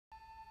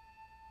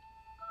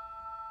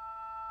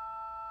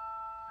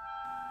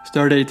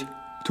Stardate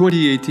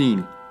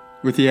 2018,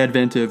 with the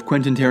advent of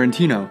Quentin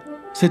Tarantino,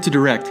 set to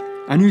direct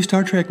a new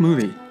Star Trek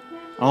movie.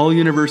 All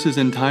universes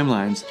and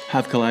timelines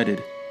have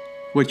collided.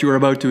 What you are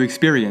about to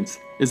experience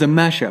is a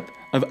mashup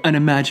of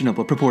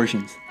unimaginable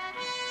proportions.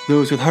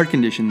 Those with heart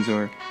conditions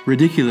or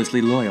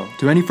ridiculously loyal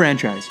to any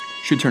franchise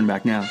should turn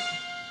back now.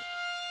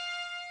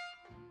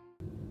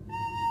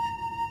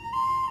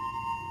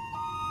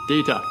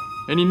 Data,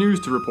 any news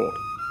to report?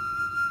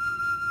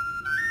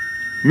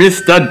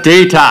 Mr.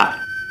 Data!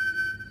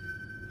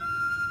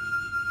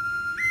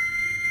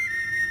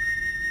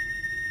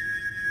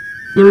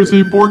 There is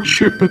a Borg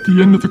ship at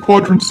the end of the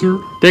quadrant, sir.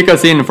 Take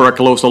us in for a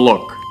closer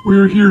look. We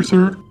are here,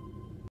 sir.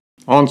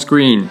 On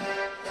screen.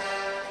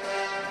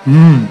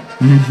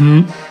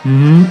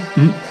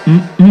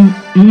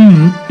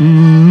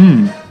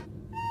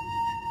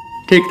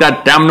 Take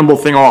that damnable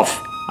thing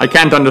off. I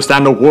can't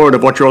understand a word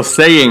of what you're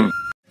saying.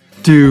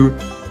 Do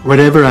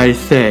whatever I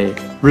say.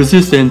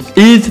 Resistance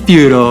is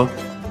futile.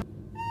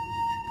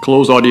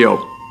 Close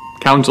audio.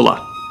 Counselor.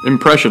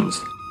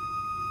 Impressions.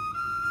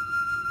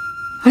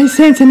 I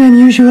sense an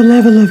unusual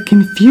level of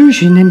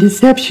confusion and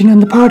deception on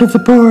the part of the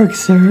Borg,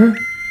 sir.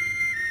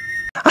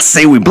 I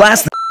say we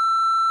blast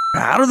the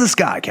out of the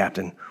sky,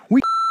 Captain. We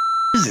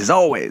as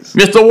always.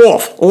 Mr.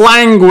 Wolf,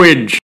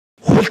 language!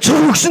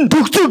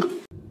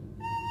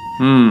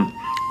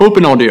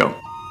 Open audio.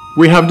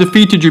 We have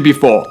defeated you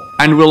before,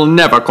 and will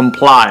never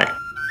comply.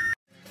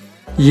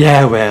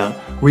 Yeah, well,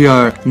 we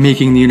are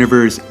making the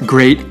universe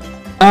great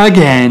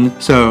again,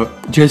 so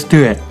just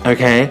do it,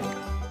 okay?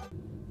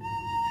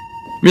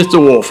 Mr.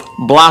 Wolf,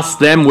 blast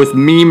them with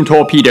meme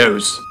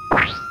torpedoes.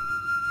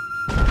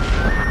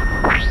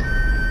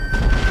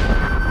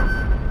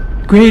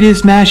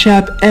 Greatest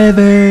mashup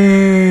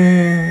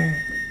ever!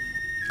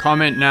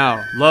 Comment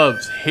now.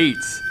 Loves,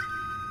 hates.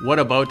 What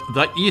about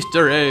the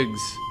Easter eggs?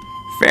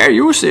 Fair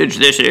usage,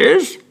 this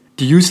is.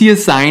 Do you see a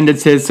sign that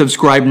says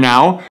subscribe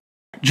now?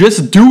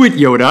 Just do it,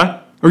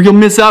 Yoda, or you'll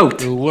miss out.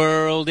 The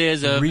world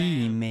is a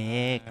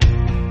remake.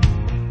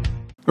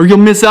 Or you'll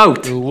miss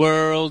out. The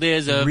world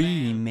is a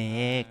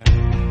remake.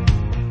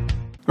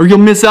 Or you'll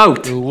miss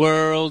out. The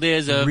world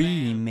is a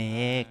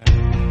remake.